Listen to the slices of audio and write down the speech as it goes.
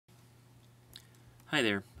Hi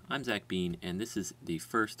there, I'm Zach Bean, and this is the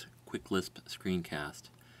first Quicklisp screencast.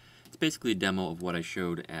 It's basically a demo of what I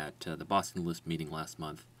showed at the Boston Lisp meeting last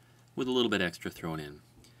month, with a little bit extra thrown in.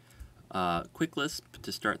 Quicklisp,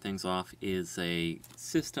 to start things off, is a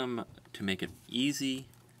system to make it easy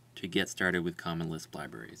to get started with Common Lisp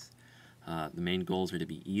libraries. The main goals are to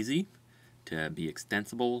be easy, to be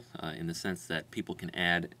extensible, in the sense that people can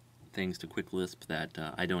add things to Quicklisp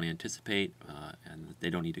that I don't anticipate, and they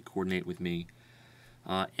don't need to coordinate with me.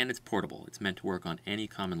 And it's portable. It's meant to work on any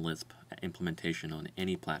Common Lisp implementation on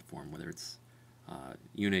any platform, whether it's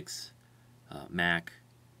Unix, Mac,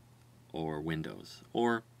 or Windows,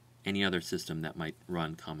 or any other system that might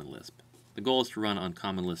run Common Lisp. The goal is to run on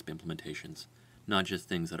Common Lisp implementations, not just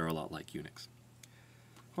things that are a lot like Unix.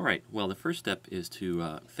 Alright, well, the first step is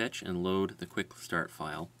to fetch and load the quickstart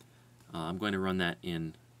file. I'm going to run that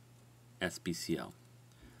in SBCL.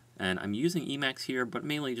 And I'm using Emacs here, but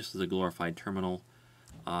mainly just as a glorified terminal.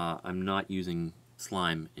 I'm not using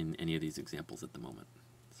Slime in any of these examples at the moment.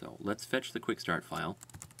 So let's fetch the quickstart file.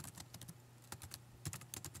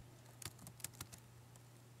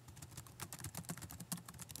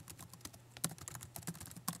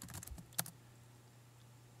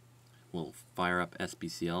 We'll fire up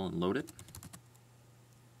SBCL and load it.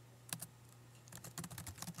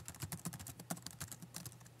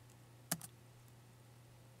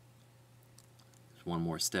 There's one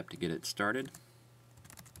more step to get it started.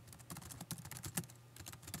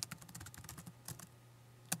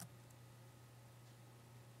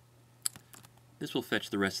 This will fetch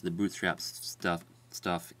the rest of the Bootstrap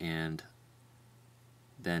stuff and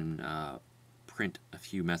then print a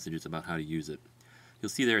few messages about how to use it. You'll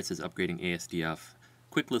see there it says upgrading ASDF.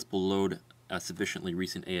 Quicklisp will load a sufficiently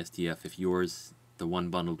recent ASDF if yours, the one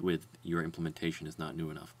bundled with your implementation, is not new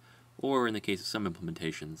enough. Or in the case of some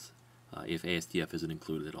implementations, if ASDF isn't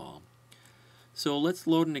included at all. So let's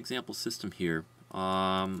load an example system here.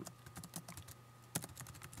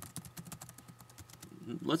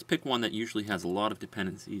 Let's pick one that usually has a lot of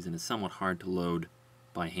dependencies and is somewhat hard to load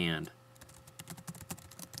by hand.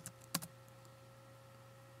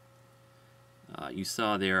 You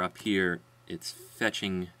saw there up here, it's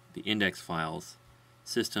fetching the index files,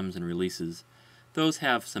 systems and releases. Those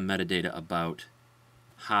have some metadata about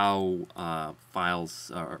how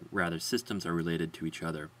files, or rather systems, are related to each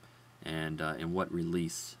other, and in what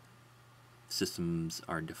release systems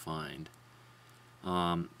are defined.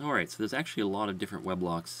 Alright, so there's actually a lot of different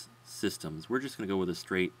Weblox systems. We're just going to go with a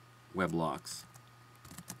straight Weblox.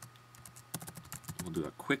 We'll do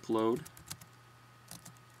a quick load.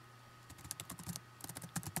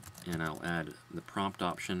 And I'll add the prompt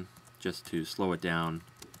option just to slow it down,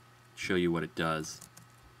 show you what it does.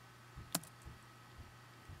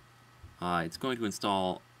 It's going to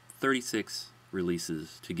install 36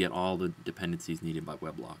 releases to get all the dependencies needed by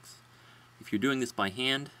Weblox. If you're doing this by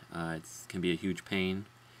hand, it can be a huge pain.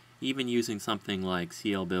 Even using something like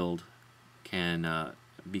CLBuild can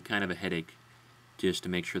be kind of a headache just to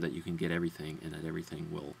make sure that you can get everything and that everything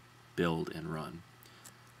will build and run.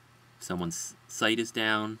 If someone's site is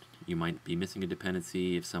down, you might be missing a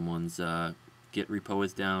dependency. If someone's Git repo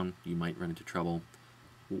is down, you might run into trouble.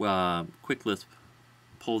 Quicklisp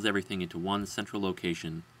pulls everything into one central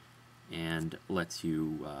location and lets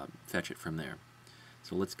you fetch it from there.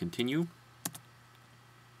 So let's continue.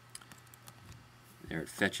 There it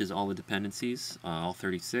fetches all the dependencies, all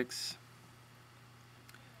 36.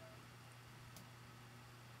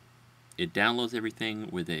 It downloads everything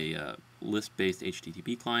with a Lisp-based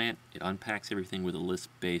HTTP client. It unpacks everything with a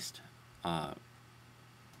Lisp-based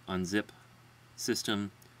unzip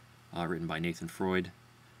system written by Nathan Freud.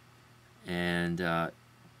 And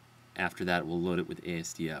after that, we'll load it with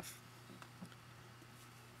ASDF.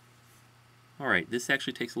 Alright, this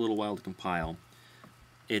actually takes a little while to compile.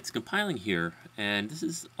 It's compiling here, and this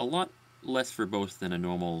is a lot less verbose than a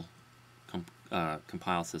normal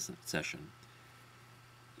compile session.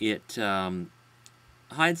 It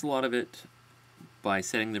hides a lot of it by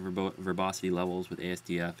setting the verbosity levels with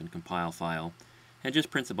ASDF and compile file, and just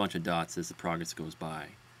prints a bunch of dots as the progress goes by.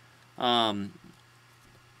 The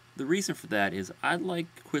reason for that is I'd like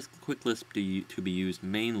Quicklisp to be used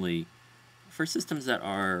mainly for systems that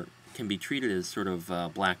can be treated as sort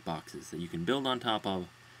of black boxes that you can build on top of,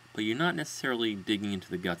 but you're not necessarily digging into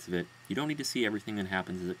the guts of it. You don't need to see everything that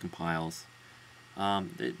happens as it compiles.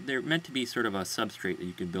 They're meant to be sort of a substrate that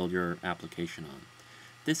you can build your application on.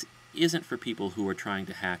 This isn't for people who are trying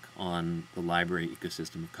to hack on the library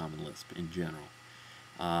ecosystem of Common Lisp in general.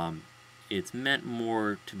 It's meant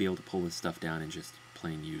more to be able to pull this stuff down and just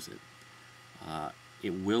plain use it. It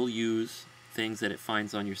will use things that it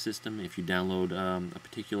finds on your system. If you download a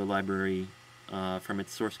particular library from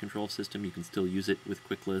its source control system. You can still use it with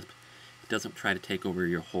Quicklisp. It doesn't try to take over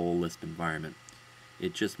your whole Lisp environment.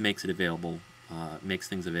 It just makes it available, makes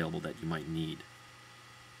things available that you might need.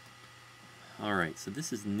 Alright, so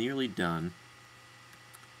this is nearly done.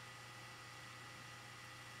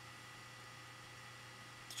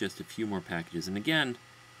 It's just a few more packages. And again,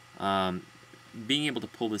 being able to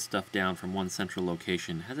pull this stuff down from one central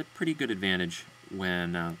location has a pretty good advantage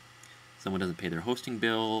when someone doesn't pay their hosting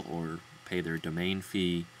bill or pay their domain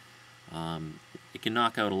fee. It can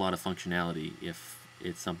knock out a lot of functionality if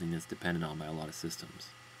it's something that's dependent on by a lot of systems.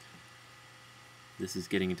 This is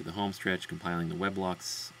getting into the home stretch, compiling the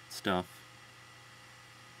weblogs stuff.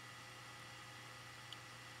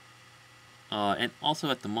 And also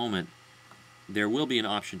at the moment, there will be an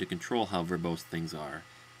option to control how verbose things are.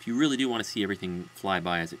 If you really do want to see everything fly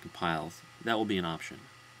by as it compiles, that will be an option.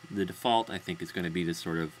 The default, I think, is going to be this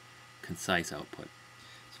sort of concise output.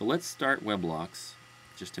 So let's start weblogs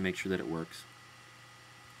just to make sure that it works.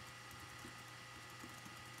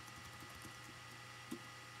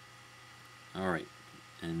 Alright,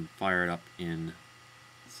 and fire it up in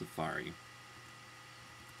Safari.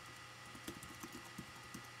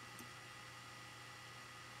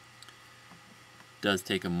 Does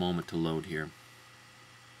take a moment to load here.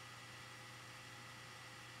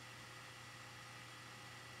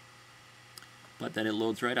 But then it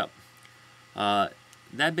loads right up.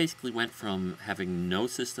 That basically went from having no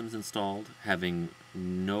systems installed, having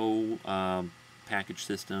no package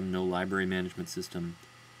system, no library management system,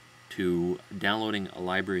 to downloading a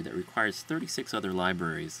library that requires 36 other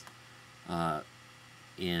libraries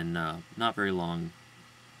in not very long,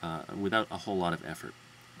 without a whole lot of effort.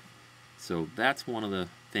 So that's one of the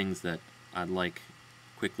things that I'd like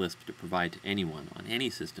Quicklisp to provide to anyone on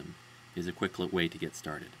any system, is a quick way to get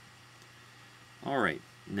started. Alright,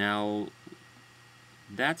 now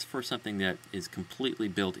that's for something that is completely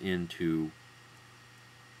built into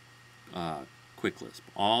Quicklisp.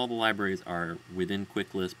 All the libraries are within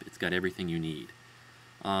Quicklisp. It's got everything you need.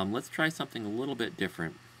 Let's try something a little bit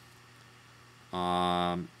different.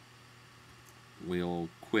 We'll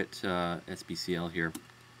quit SBCL here.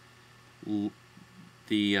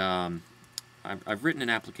 I've written an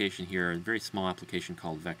application here, a very small application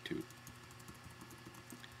called vectoot.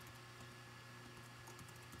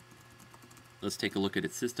 Let's take a look at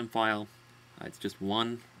its system file. It's just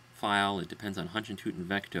one file. It depends on Hunchentut and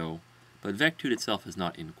Vecto, but vectoot itself is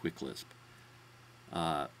not in Quicklisp.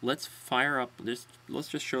 Let's fire up this. Let's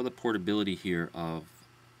just show the portability here of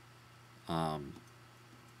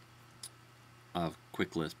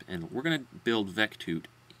Quicklisp, and we're going to build vectoot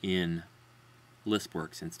in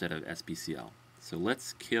LispWorks instead of SBCL. So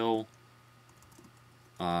let's kill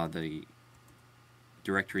the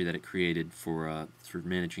directory that it created for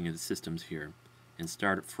managing the systems here, and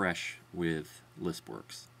start it fresh with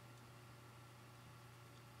LispWorks.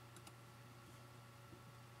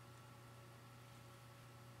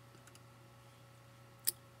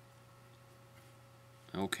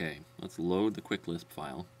 Okay, let's load the Quicklisp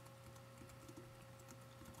file.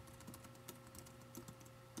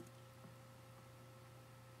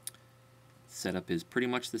 Setup is pretty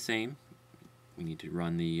much the same. We need to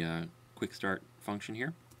run the quickstart function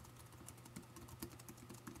here.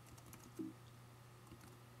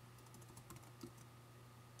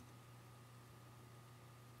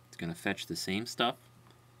 It's going to fetch the same stuff.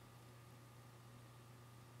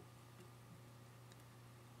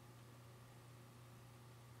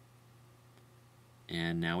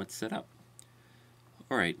 And now it's set up.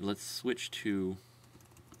 Alright, let's switch to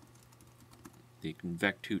the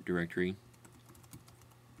vectoot directory.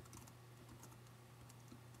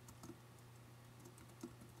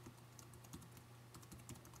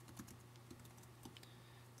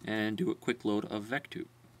 And do a quick load of vectoot.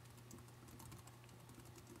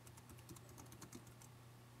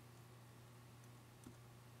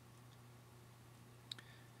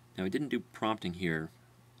 Now I didn't do prompting here.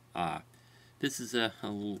 This is a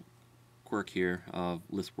little quirk here of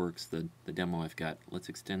LispWorks, the demo I've got. Let's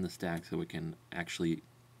extend the stack so we can actually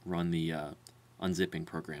run the unzipping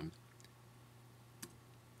program.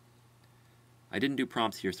 I didn't do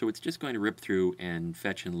prompts here, so it's just going to rip through and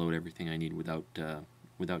fetch and load everything I need without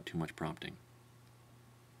too much prompting.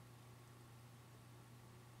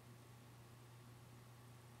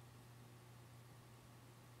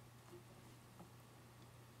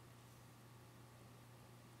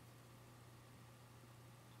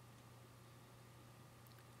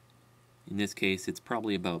 In this case, it's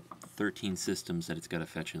probably about 13 systems that it's got to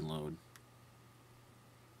fetch and load.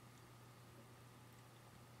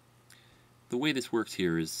 The way this works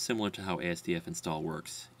here is similar to how ASDF install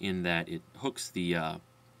works, in that it hooks the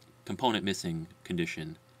component missing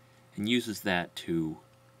condition and uses that to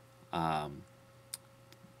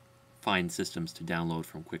find systems to download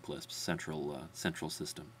from Quicklisp's central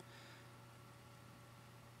system.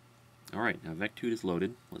 Alright, now Vectoot is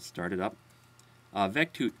loaded. Let's start it up.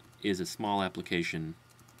 Vectoot is a small application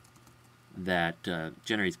that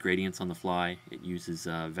generates gradients on the fly. It uses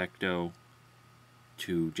Vecto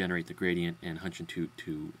to generate the gradient and Hunch and Toot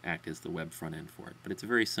to act as the web front end for it. But it's a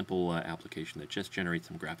very simple application that just generates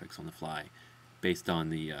some graphics on the fly based on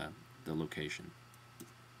the location.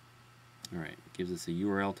 Alright, it gives us a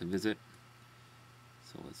URL to visit.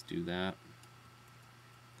 So let's do that.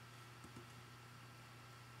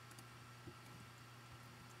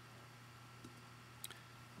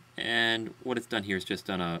 And what it's done here is just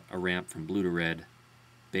done a ramp from blue to red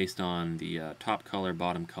based on the top color,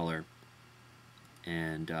 bottom color,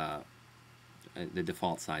 and the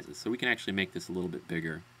default sizes. So we can actually make this a little bit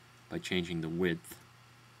bigger by changing the width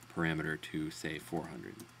parameter to, say,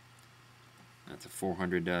 400. That's a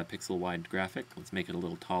 400 pixel wide graphic. Let's make it a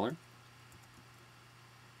little taller.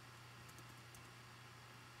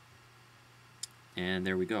 And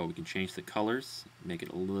there we go. We can change the colors, make it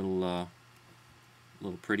a little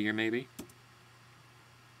prettier maybe.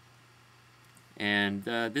 And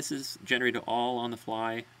this is generated all on the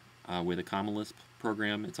fly with a Common Lisp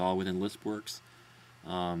program. It's all within LispWorks.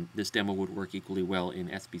 This demo would work equally well in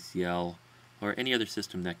SBCL or any other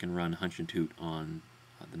system that can run Hunch and Toot on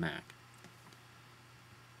the Mac.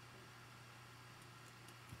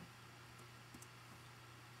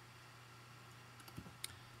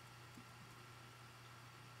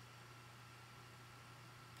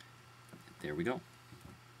 There we go.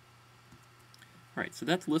 Alright, so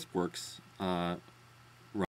that's LispWorks.